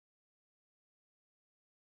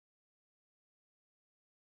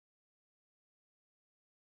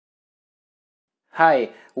Hi,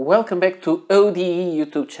 welcome back to ODE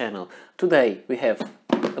YouTube channel. Today we have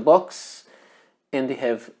a box and we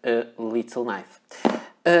have a little knife.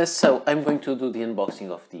 So I'm going to do the unboxing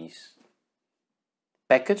of this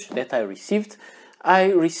package that I received.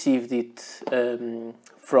 I received it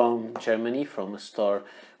from Germany, from a store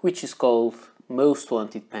which is called Most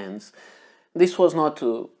Wanted Pens. This was not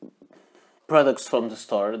products from the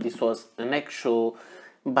store, this was an actual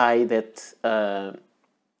buy that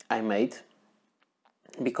I made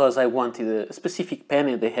because I wanted a specific pen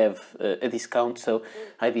and they have a discount, so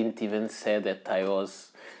I didn't even say that I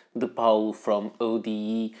was the Paulo from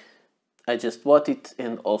ODE. I just bought it,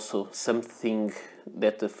 and also something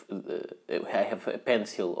that I have a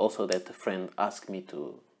pencil also that a friend asked me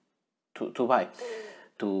to buy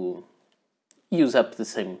to use up the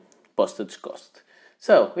same postage cost.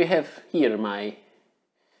 So we have here my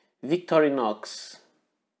Victorinox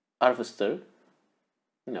harvester.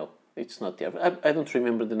 No, it's not the I don't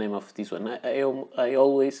remember the name of this one. I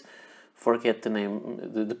always forget the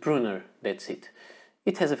name, the pruner, that's it.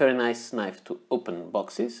 It has a very nice knife to open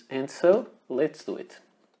boxes, and so let's do it.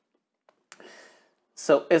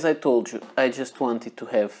 So as I told you, I just wanted to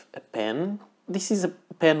have a pen. This is a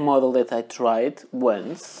pen model that I tried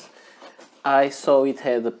once. I saw it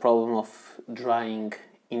had the problem of drying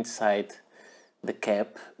inside the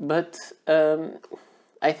cap, but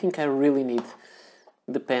I think I really need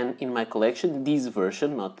the pen in my collection, this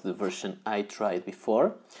version, not the version I tried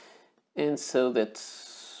before, and so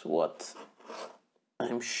that's what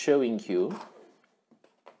I'm showing you.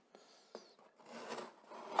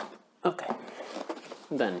 Okay,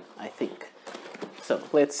 done, I think. So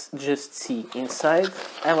let's just see inside.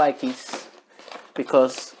 I like this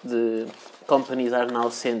because the companies are now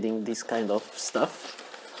sending this kind of stuff,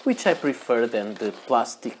 which I prefer than the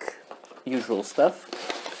plastic usual stuff.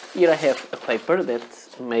 Here I have a paper that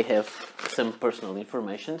may have some personal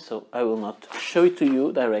information, so I will not show it to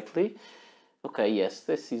you directly. Okay, yes,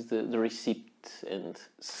 this is the receipt and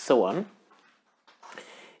so on.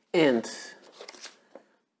 And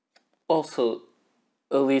also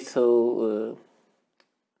a little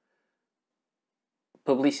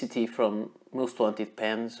publicity from Most Wanted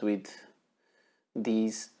Pens with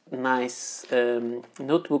these nice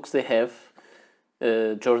notebooks they have,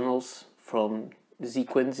 journals from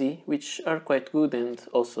Sequency, which are quite good, and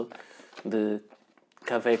also the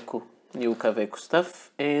Kaweco, new Kaweco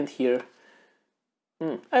stuff. And here,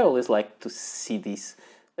 I always like to see this,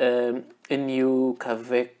 a new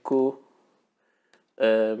Kaweco,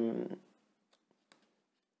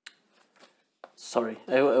 sorry,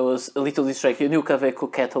 I was a little distracted, a new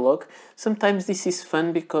Kaweco catalog. Sometimes this is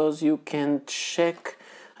fun because you can check.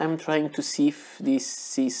 I'm trying to see if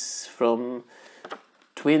this is from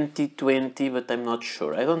 2020, but I'm not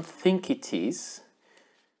sure. I don't think it is.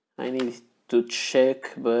 I need to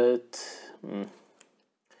check, but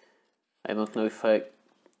I don't know if I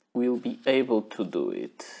will be able to do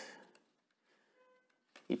it.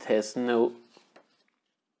 It has no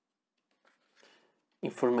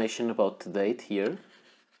information about the date here.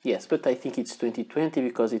 Yes, but I think it's 2020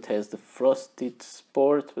 because it has the frosted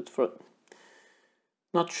sport, but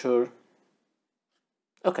not sure.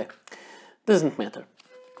 Okay, doesn't matter.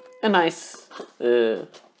 A nice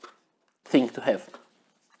thing to have.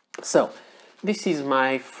 So this is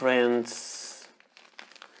my friend's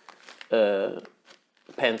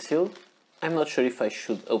pencil. I'm not sure if I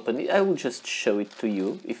should open it. I will just show it to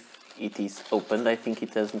you if it is opened. I think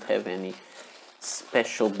it doesn't have any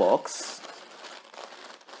special box.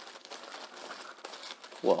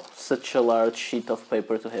 Wow, such a large sheet of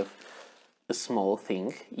paper to have a small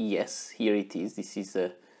thing. Yes, here it is. This is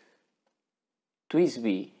a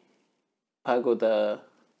Twisby Pagoda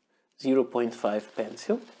 0.5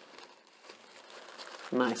 pencil.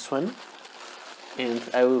 Nice one. And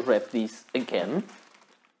I will wrap this again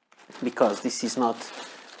because this is not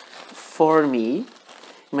for me.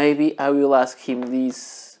 Maybe I will ask him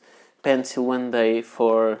this pencil one day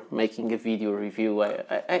for making a video review.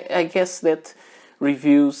 I guess that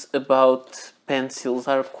reviews about pencils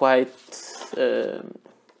are quite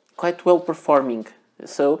well performing.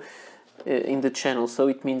 So in the channel, so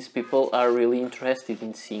it means people are really interested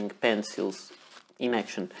in seeing pencils in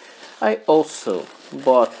action. I also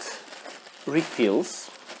bought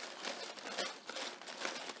refills,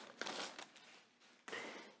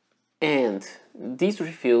 and these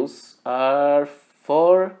refills are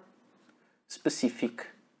for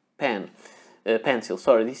specific pencil.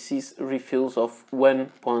 Sorry, this is refills of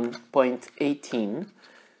 1.18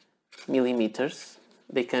 millimeters.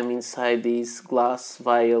 They come inside this glass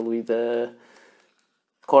vial with a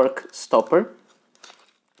cork stopper,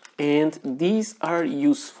 and these are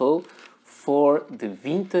useful for the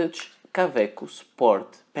vintage Kaweco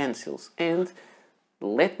Sport pencils, and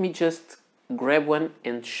let me just grab one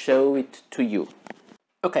and show it to you.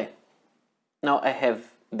 Okay, now I have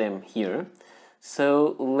them here,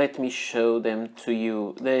 so let me show them to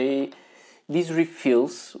you. These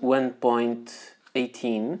refills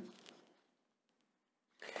 1.18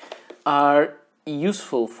 are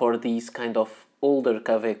useful for these kind of older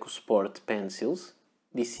Kaweco Sport pencils.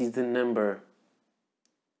 This is the number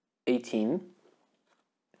 18.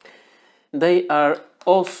 They are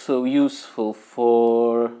also useful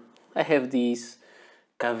for... I have this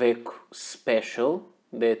Kaweco Special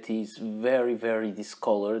that is very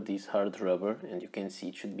discolored, this hard rubber, and you can see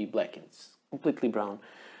it should be black and it's completely brown.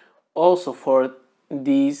 Also for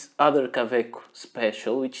this other Kaweco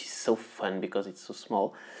Special, which is so fun because it's so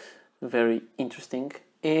small, very interesting,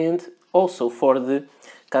 and also for the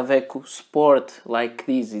Kaweco Sport like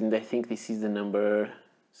this, and I think this is the number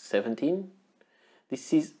 17.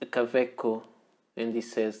 This is a Kaweco, and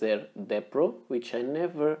this says there Depro, which I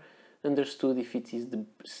never understood if it is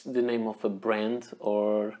the name of a brand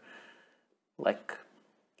or like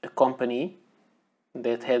a company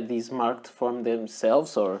that had this marked for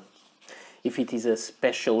themselves, or if it is a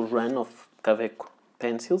special run of Kaweco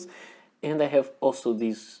pencils. And I have also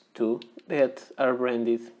these two that are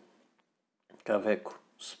branded Kaweco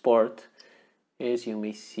Sport, as you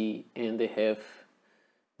may see, and they have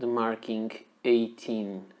the marking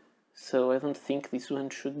 18. So I don't think this one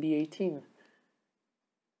should be 18,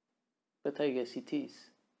 but I guess it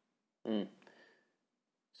is.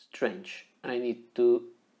 Strange. I need to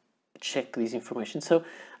check this information. So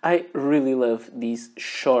I really love these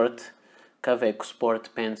short Kaweco Sport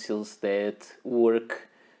pencils that work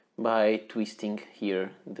by twisting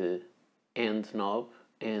here the end knob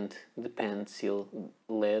and the pencil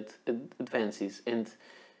lead advances, and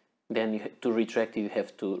then to retract it you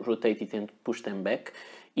have to rotate it and push them back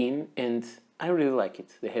in, and I really like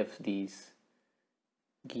it. They have this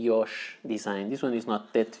guilloche design. This one is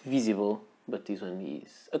not that visible, but this one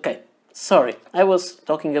is. Okay, sorry, I was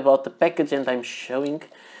talking about the package and I'm showing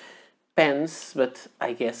pens, but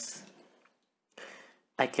I guess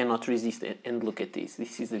I cannot resist it. And look at this.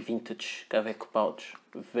 This is the vintage Kaweco pouch.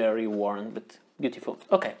 Very worn, but beautiful.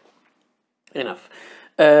 Okay, enough.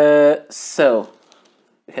 So,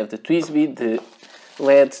 we have the Twisby, the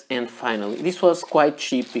LEDs, and finally, this was quite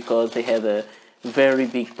cheap because they had a very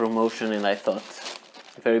big promotion, and I thought,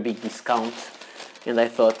 a very big discount, and I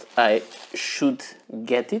thought I should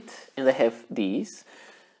get it, and I have these.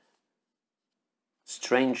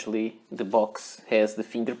 Strangely, the box has the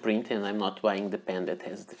fingerprint, and I'm not buying the pen that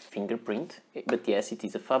has the fingerprint, but yes, it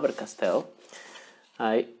is a Faber-Castell.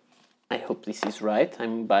 I hope this is right.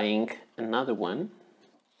 I'm buying another one,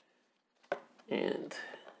 and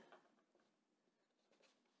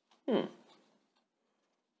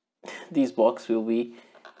this box will be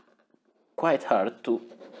quite hard to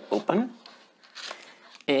open,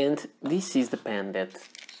 and this is the pen that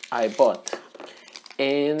I bought.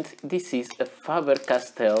 And this is a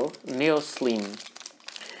Faber-Castell Neo Slim,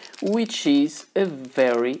 which is a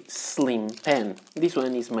very slim pen. This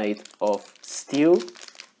one is made of steel.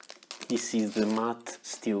 This is the matte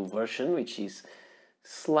steel version, which is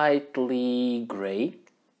slightly gray.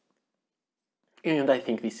 And I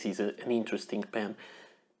think this is an interesting pen.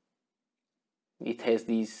 It has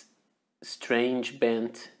this strange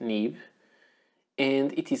bent nib,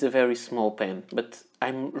 and it is a very small pen, but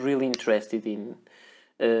I'm really interested in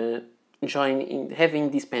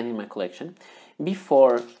having this pen in my collection.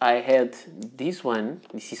 Before I had this one.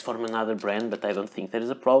 This is from another brand, but I don't think there is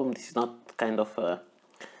a problem. This is not kind of a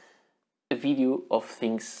video of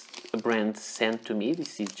things a brand sent to me.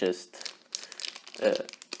 This is just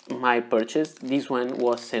my purchase. This one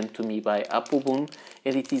was sent to me by Appleboom,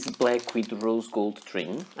 and it is black with rose gold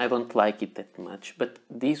trim. I don't like it that much, but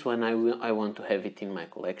this one I want to have it in my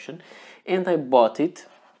collection, and I bought it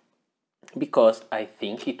because I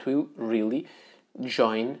think it will really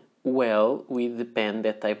join well with the pen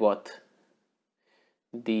that I bought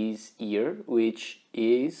this year, which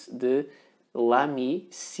is the Lamy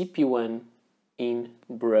CP1 in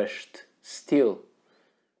brushed steel,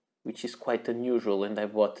 which is quite unusual, and I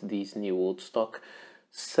bought this new old stock.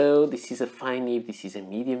 So this is a fine nib, this is a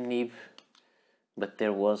medium nib, but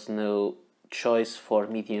there was no choice for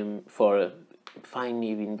a fine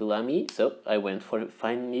nib in the Lamy, so I went for a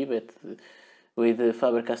fine nib with the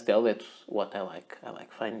Faber-Castell. That's what I like. I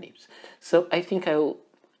like fine nibs. So I think I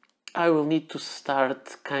will need to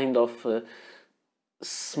start kind of a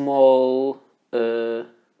small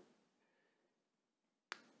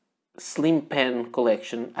slim pen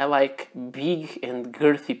collection. I like big and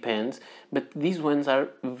girthy pens, but these ones are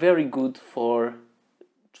very good for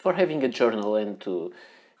having a journal and to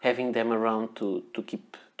having them around to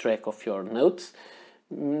keep track of your notes.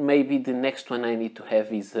 Maybe the next one I need to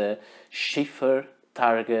have is a Schiffer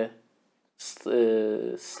Targa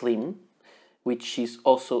Slim, which is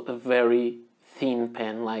also a very thin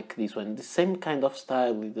pen like this one. The same kind of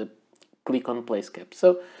style with the click on place cap.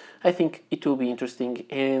 So I think it will be interesting,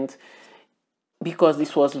 and because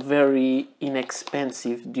this was very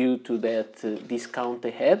inexpensive due to that discount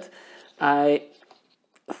they had, I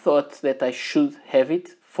thought that I should have it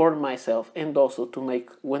for myself and also to make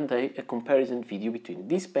one day a comparison video between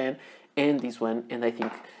this pen and this one, and I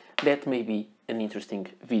think that may be an interesting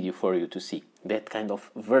video for you to see, that kind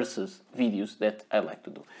of versus videos that I like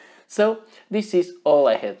to do. So this is all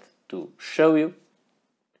I had to show you.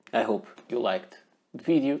 I hope you liked the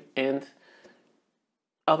video, and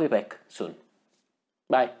I'll be back soon.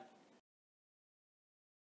 Bye.